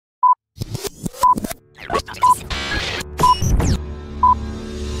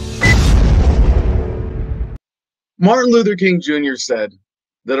Martin Luther King Jr. said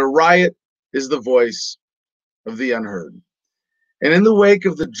that a riot is the voice of the unheard. And in the wake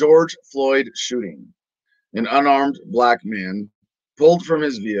of the George Floyd shooting, an unarmed black man pulled from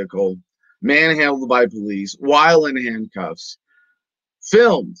his vehicle, manhandled by police while in handcuffs,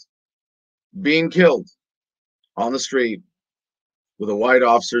 filmed being killed on the street with a white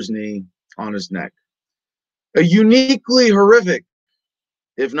officer's knee on his neck. A uniquely horrific,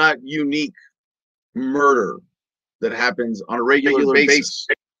 if not unique, murder that happens on a regular basis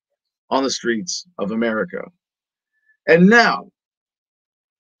on the streets of America. And now,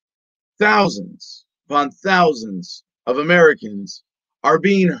 thousands upon thousands of Americans are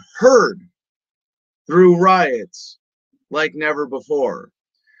being heard through riots like never before.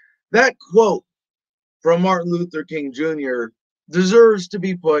 That quote from Martin Luther King Jr. deserves to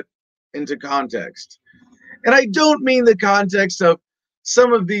be put into context. And I don't mean the context of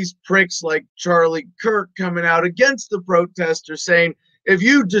some of these pricks like Charlie Kirk coming out against the protesters saying, if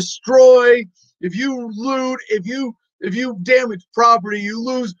you destroy, if you loot, if you damage property, you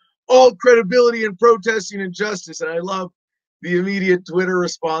lose all credibility in protesting and justice. And I love the immediate Twitter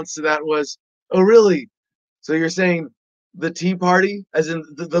response to that was, oh, really? So you're saying the Tea Party, as in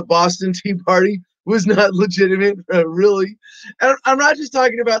the Boston Tea Party, was not legitimate? Really? And I'm not just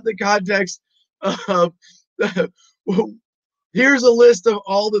talking about the context of here's a list of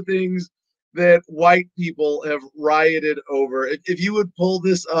all the things that white people have rioted over. If you would pull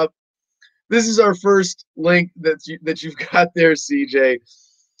this up, this is our first link that you've got there, CJ.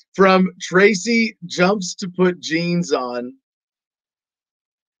 From Tracy Jumps to Put Jeans On.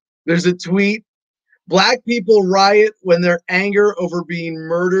 There's a tweet. Black people riot when their anger over being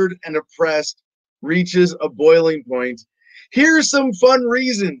murdered and oppressed reaches a boiling point. Here are some fun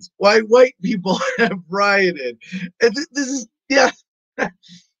reasons why white people have rioted. And this is, yeah,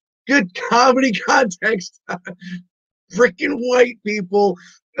 good comedy context. Freaking white people.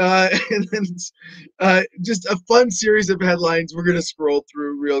 And then just a fun series of headlines we're going to scroll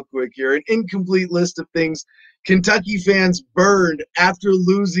through real quick here. An incomplete list of things Kentucky fans burned after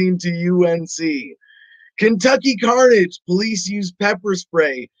losing to UNC. Kentucky carnage. Police used pepper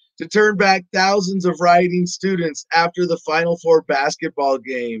spray to turn back thousands of rioting students after the Final Four basketball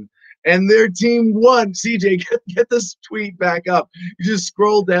game. And their team won. CJ, get this tweet back up. You just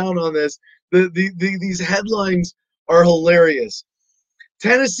scroll down on this. These headlines are hilarious.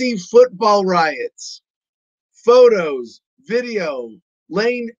 Tennessee football riots. Photos, video.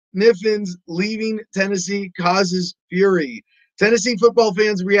 Lane Niffin's leaving Tennessee causes fury. Tennessee football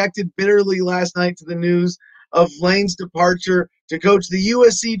fans reacted bitterly last night to the news of Lane's departure to coach the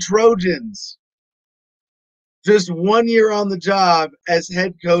USC Trojans. Just 1 year on the job as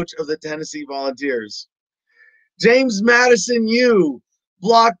head coach of the Tennessee Volunteers. James Madison U.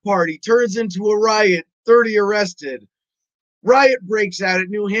 block party turns into a riot, 30 arrested. Riot breaks out at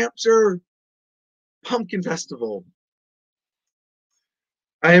New Hampshire Pumpkin Festival.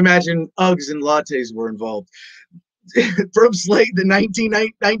 I imagine Uggs and lattes were involved. From Slate, the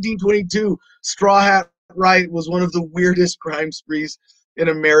 1922 Straw Hat Riot was one of the weirdest crime sprees in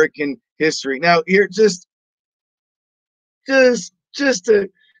American history. Now, here, just to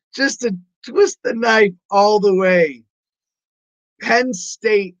twist the knife all the way. Penn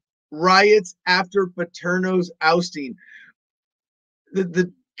State riots after Paterno's ousting.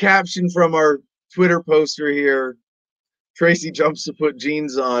 The caption from our Twitter poster here, Tracy Jumps to Put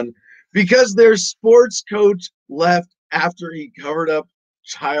Jeans On, because their sports coach left after he covered up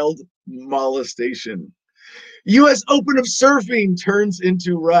child molestation. U.S. Open of Surfing turns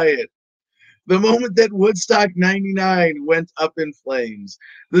into riot. The moment that Woodstock 99 went up in flames.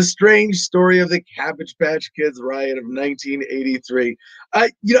 The strange story of the Cabbage Patch Kids riot of 1983.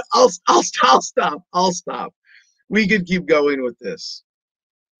 I'll stop. We could keep going with this.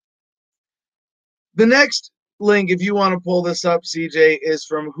 The next link, if you want to pull this up, CJ, is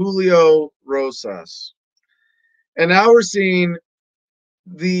from Julio Rosas. And now we're seeing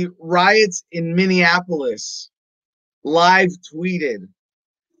the riots in Minneapolis live tweeted.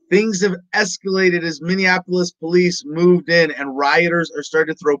 Things have escalated as Minneapolis police moved in and rioters are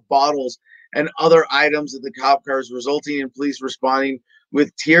starting to throw bottles and other items at the cop cars, resulting in police responding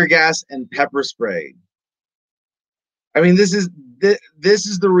with tear gas and pepper spray. I mean, this is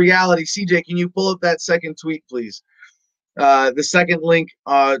the reality. CJ, can you pull up that second tweet, please? The second link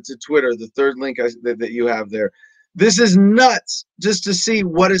to Twitter, the third link that you have there. This is nuts just to see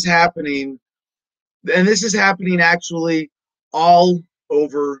what is happening. And this is happening actually all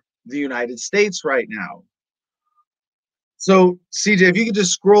over the United States right now. So, CJ, if you could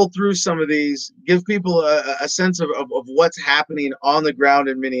just scroll through some of these, give people a sense of what's happening on the ground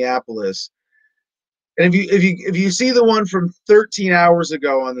in Minneapolis. And if you see the one from 13 hours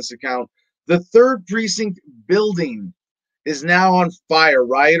ago on this account, the 3rd precinct building is now on fire.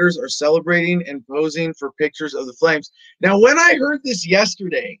 Rioters are celebrating and posing for pictures of the flames. Now, when I heard this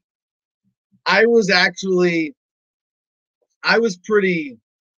yesterday, I was pretty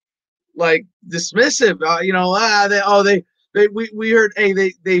like dismissive. We heard,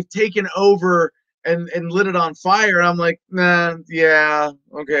 hey, they've taken over and lit it on fire. And I'm like, nah, yeah,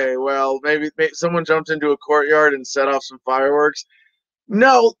 okay, well, maybe someone jumped into a courtyard and set off some fireworks.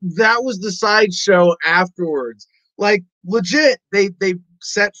 No, that was the sideshow afterwards. Like legit, they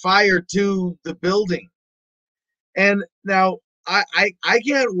set fire to the building. And now I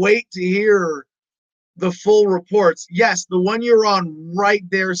can't wait to hear the full reports. Yes, the one you're on right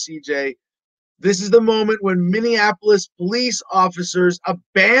there, CJ. This is the moment when Minneapolis police officers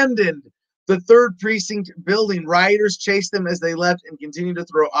abandoned the 3rd precinct building. Rioters chased them as they left and continued to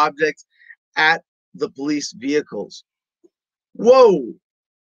throw objects at the police vehicles. Whoa.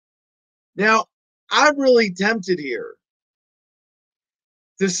 Now, I'm really tempted here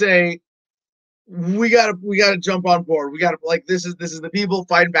to say we gotta jump on board. We gotta, like, this is the people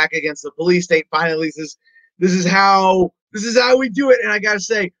fighting back against the police state. Finally, this is how we do it. And I gotta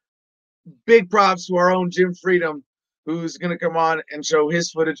say, big props to our own Jim Freedom, who's gonna come on and show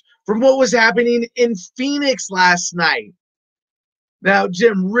his footage from what was happening in Phoenix last night. Now,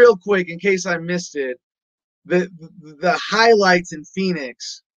 Jim, real quick, in case I missed it, the highlights in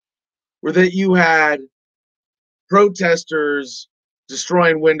Phoenix were that you had protesters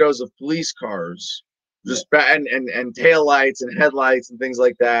destroying windows of police cars, just and taillights and headlights and things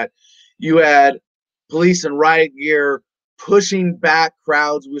like that. You had police in riot gear pushing back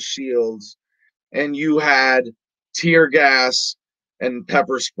crowds with shields, and you had tear gas and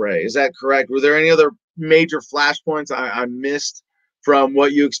pepper spray. Is that correct? Were there any other major flashpoints I missed from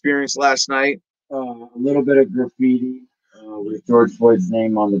what you experienced last night? A little bit of graffiti with George Floyd's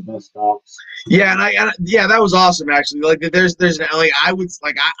name on the bus stops. Yeah, yeah, that was awesome actually. Like there's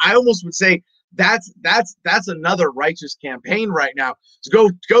like I almost would say that's another righteous campaign right now. So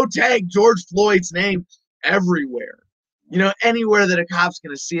go tag George Floyd's name everywhere. You know, anywhere that a cop's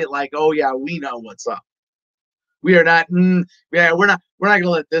gonna see it, like, oh yeah, we know what's up. We are not, we're not gonna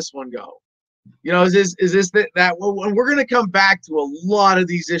let this one go. You know, is this that we're gonna come back to a lot of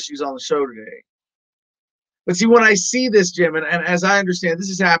these issues on the show today. But see, when I see this, Jim, and as I understand, this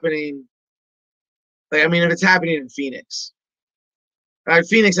is happening. Like, I mean, if it's happening in Phoenix,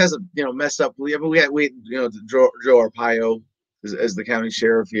 Phoenix has a messed up. We Joe Arpaio as the county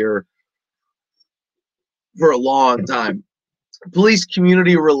sheriff here for a long time. Police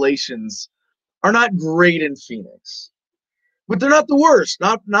community relations are not great in Phoenix, but they're not the worst.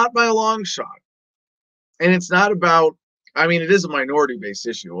 Not by a long shot. And it's not about. I mean, it is a minority-based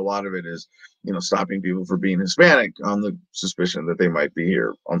issue. A lot of it is, stopping people from being Hispanic on the suspicion that they might be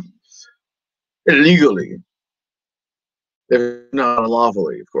here illegally, if not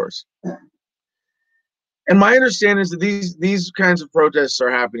unlawfully, of course. And my understanding is that these kinds of protests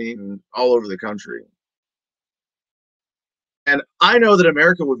are happening all over the country. And I know that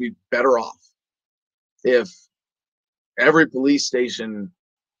America would be better off if every police station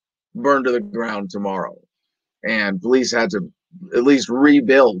burned to the ground tomorrow and police had to at least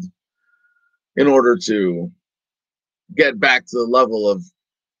rebuild in order to get back to the level of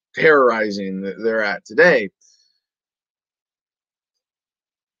terrorizing that they're at today.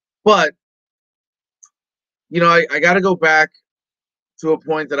 But, I got to go back to a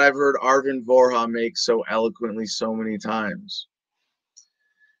point that I've heard Arvin Vorha make so eloquently so many times,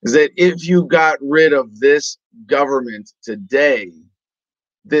 is that if you got rid of this government today,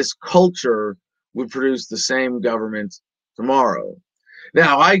 this culture would produce the same government tomorrow.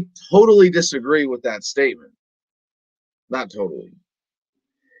 Now, I totally disagree with that statement. Not totally.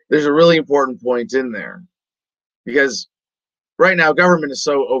 There's a really important point in there, because right now government is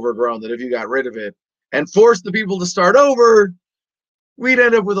so overgrown that if you got rid of it and forced the people to start over, we'd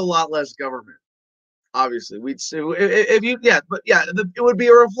end up with a lot less government. Obviously, it would be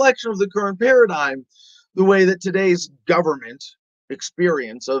a reflection of the current paradigm, the way that today's government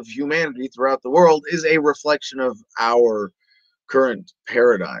experience of humanity throughout the world is a reflection of our current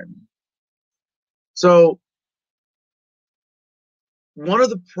paradigm. So one of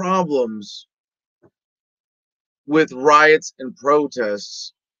the problems with riots and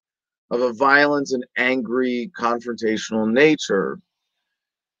protests of a violent and angry confrontational nature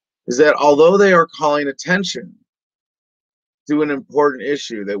is that although they are calling attention to an important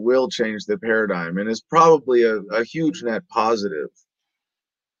issue that will change the paradigm and is probably a huge net positive,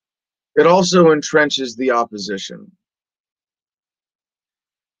 it also entrenches the opposition.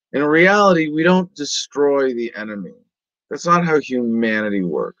 In reality, we don't destroy the enemy. That's not how humanity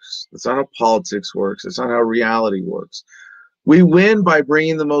works. That's not how politics works. That's not how reality works. We win by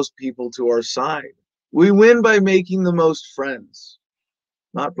bringing the most people to our side. We win by making the most friends,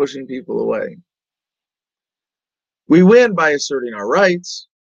 not pushing people away. We win by asserting our rights,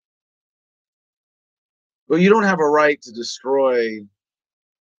 but you don't have a right to destroy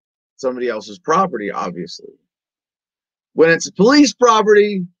somebody else's property, obviously. When it's police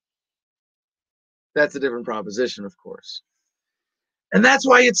property, that's a different proposition, of course. And that's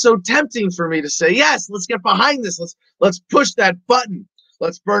why it's so tempting for me to say, yes, let's get behind this. Let's push that button.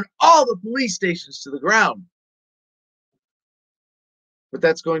 Let's burn all the police stations to the ground. But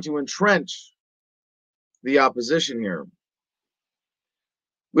that's going to entrench the opposition here,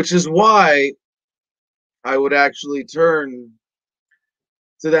 which is why I would actually turn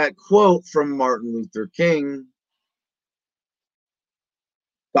to that quote from Martin Luther King,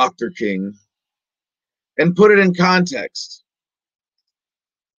 Dr. King, and put it in context.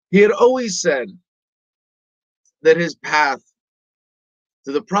 He had always said that his path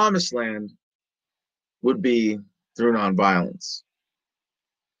to the promised land would be through nonviolence.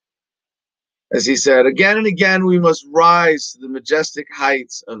 As he said, again and again, we must rise to the majestic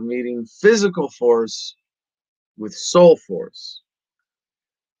heights of meeting physical force with soul force,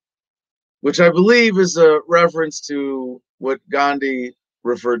 which I believe is a reference to what Gandhi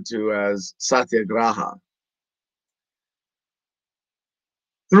referred to as satyagraha.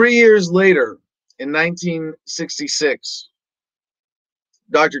 3 years later, in 1966,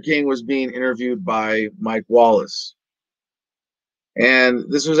 Dr. King was being interviewed by Mike Wallace. And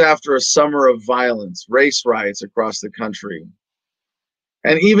this was after a summer of violence, race riots across the country.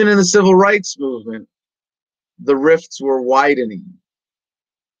 And even in the civil rights movement, the rifts were widening.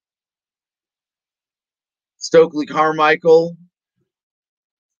 Stokely Carmichael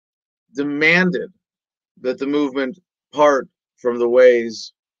demanded that the movement part from the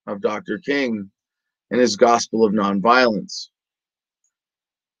ways of Dr. King and his gospel of nonviolence.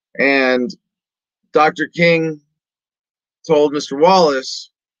 And Dr. King told Mr.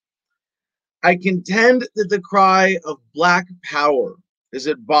 Wallace, I contend that the cry of Black power is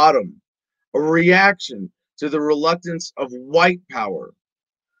at bottom a reaction to the reluctance of white power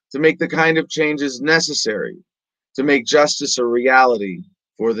to make the kind of changes necessary to make justice a reality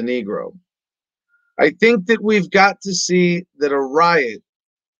for the Negro. I think that we've got to see that a riot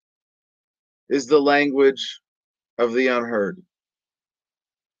is the language of the unheard.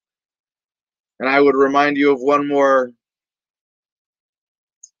 And I would remind you of one more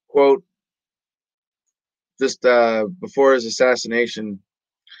quote just before his assassination.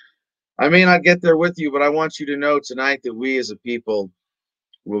 I may not get there with you, but I want you to know tonight that we as a people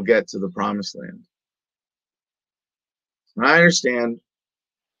will get to the promised land. And I understand.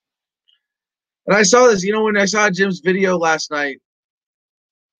 And I saw this, when I saw Jim's video last night,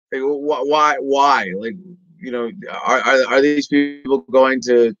 like, why? Like, are these people going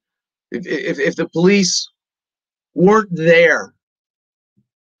to, if the police weren't there,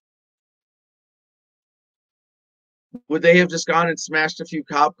 would they have just gone and smashed a few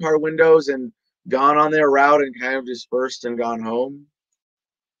cop car windows and gone on their route and kind of dispersed and gone home?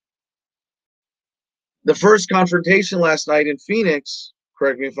 The first confrontation last night in Phoenix,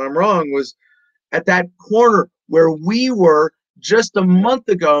 correct me if I'm wrong, was at that corner where we were just a month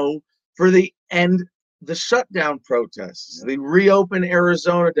ago for the shutdown protests, the Reopen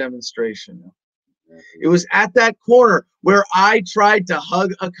Arizona demonstration. It was at that corner where I tried to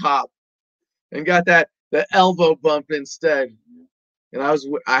hug a cop and got the elbow bump instead. And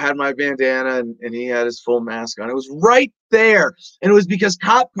I had my bandana and he had his full mask on. It was right there. And it was because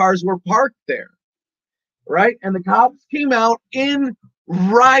cop cars were parked there. Right? And the cops came out in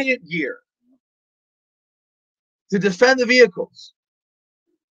riot gear to defend the vehicles.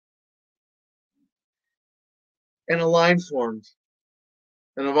 And a line formed.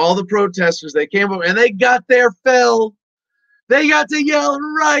 And of all the protesters, they came over and they got their fill. They got to yell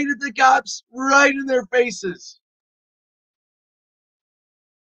right at the cops, right in their faces.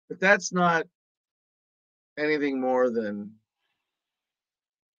 But that's not anything more than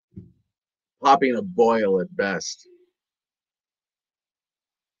popping a boil at best.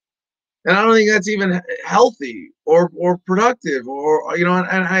 And I don't think that's even healthy or productive or,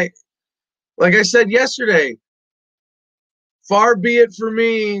 and I, like I said yesterday, far be it for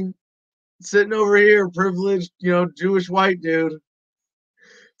me sitting over here, privileged, Jewish white dude,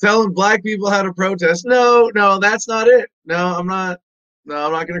 telling black people how to protest. No, that's not it. No, I'm not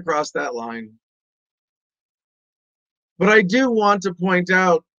going to cross that line. But I do want to point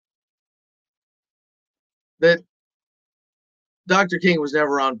out that Dr. King was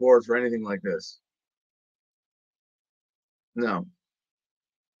never on board for anything like this. No.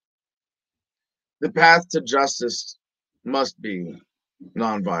 The path to justice must be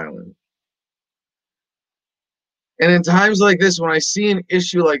nonviolent. And in times like this, when I see an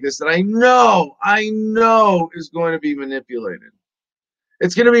issue like this that I know is going to be manipulated,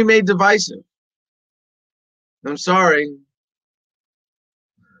 it's going to be made divisive. I'm sorry.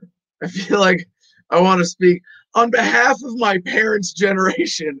 I feel like I want to speak on behalf of my parents'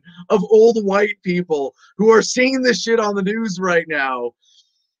 generation of old white people who are seeing this shit on the news right now.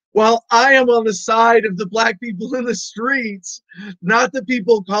 While I am on the side of the black people in the streets, not the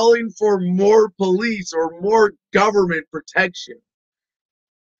people calling for more police or more government protection.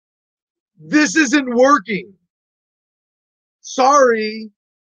 This isn't working. Sorry.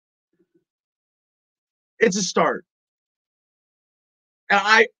 It's a start. And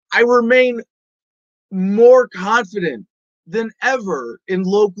I remain more confident than ever in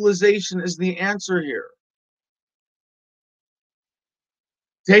localization as the answer here.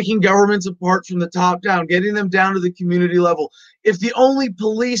 Taking governments apart from the top down, getting them down to the community level. If the only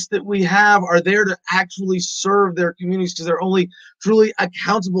police that we have are there to actually serve their communities because they're only truly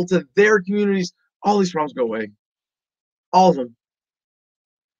accountable to their communities, all these problems go away. All of them.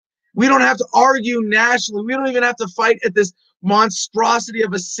 We don't have to argue nationally. We don't even have to fight at this monstrosity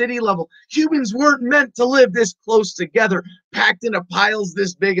of a city level. Humans weren't meant to live this close together, packed into piles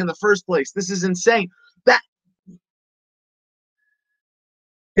this big in the first place. This is insane. That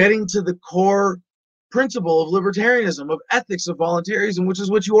getting to the core principle of libertarianism, of ethics, of voluntarism, which is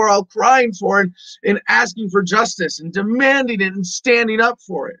what you are all crying for and asking for justice and demanding it and standing up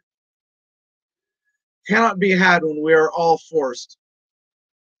for it, cannot be had when we are all forced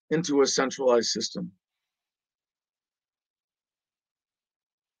into a centralized system.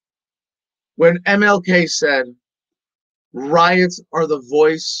 When MLK said, riots are the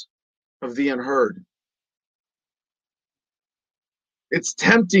voice of the unheard, it's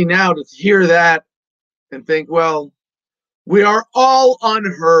tempting now to hear that and think, well, we are all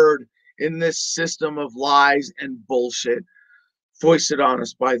unheard in this system of lies and bullshit foisted on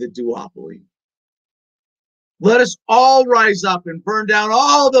us by the duopoly. Let us all rise up and burn down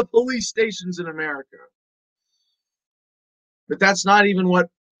all the police stations in America. But that's not even what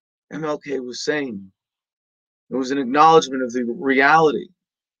MLK was saying. It was an acknowledgement of the reality.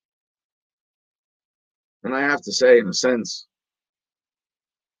 And I have to say, in a sense,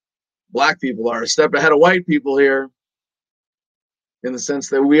 black people are a step ahead of white people here, in the sense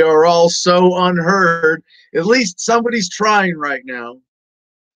that we are all so unheard. At least somebody's trying right now.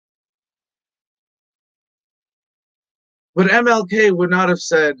 But MLK would not have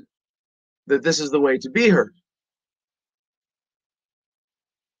said that this is the way to be heard.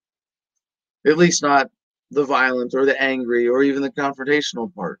 At least not the violent or the angry or even the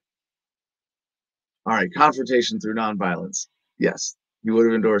confrontational part. All right, confrontation through nonviolence. Yes, you would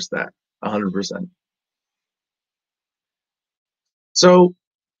have endorsed that 100%. So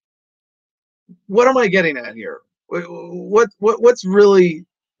what am I getting at here? What's really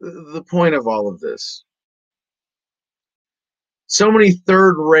the point of all of this? So many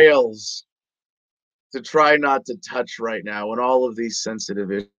third rails to try not to touch right now on all of these sensitive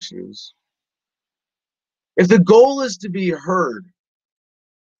issues. If the goal is to be heard,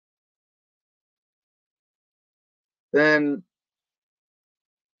 then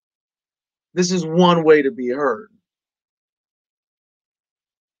this is one way to be heard.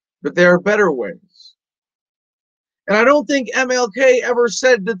 But there are better ways. And I don't think MLK ever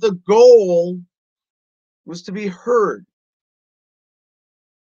said that the goal was to be heard.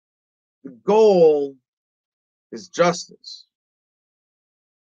 The goal is justice.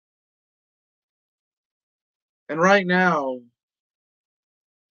 And right now,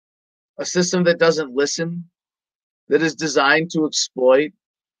 a system that doesn't listen, that is designed to exploit,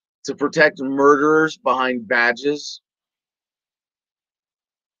 to protect murderers behind badges.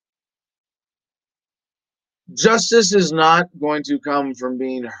 Justice is not going to come from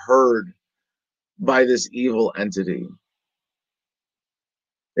being heard by this evil entity.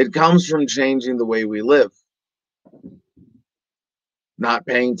 It comes from changing the way we live, not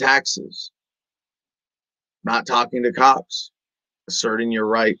paying taxes, not talking to cops, asserting your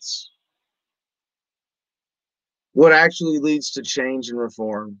rights. What actually leads to change and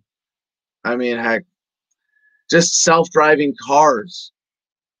reform? I mean, heck, just self-driving cars.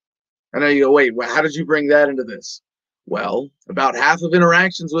 I know you go, wait, how did you bring that into this? Well, about half of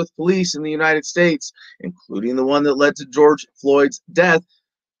interactions with police in the United States, including the one that led to George Floyd's death,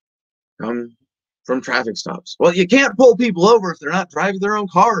 come from traffic stops. Well, you can't pull people over if they're not driving their own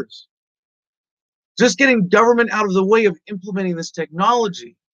cars. Just getting government out of the way of implementing this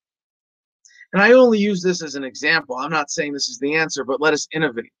technology. And I only use this as an example. I'm not saying this is the answer, but let us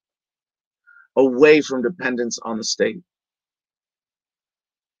innovate away from dependence on the state.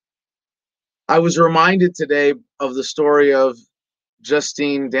 I was reminded today of the story of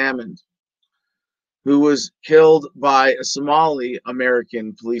Justine Damond, who was killed by a Somali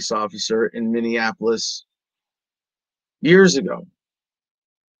American police officer in Minneapolis years ago.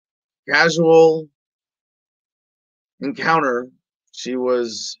 Casual encounter. She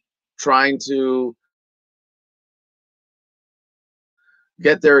was trying to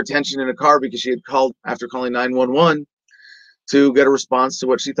get their attention in a car because she had called after calling 911 to get a response to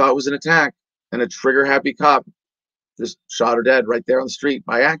what she thought was an attack, and a trigger-happy cop just shot her dead right there on the street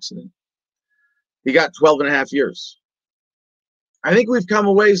by accident. He got 12.5 years. I think we've come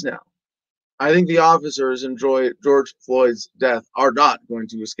a ways now. I think the officers in George Floyd's death are not going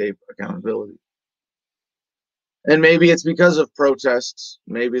to escape accountability. And maybe it's because of protests,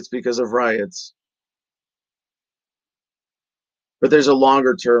 maybe it's because of riots. But there's a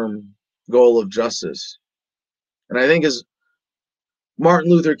longer term goal of justice. And I think as Martin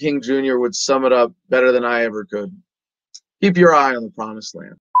Luther King Jr. would sum it up better than I ever could, keep your eye on the promised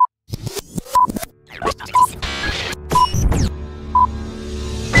land.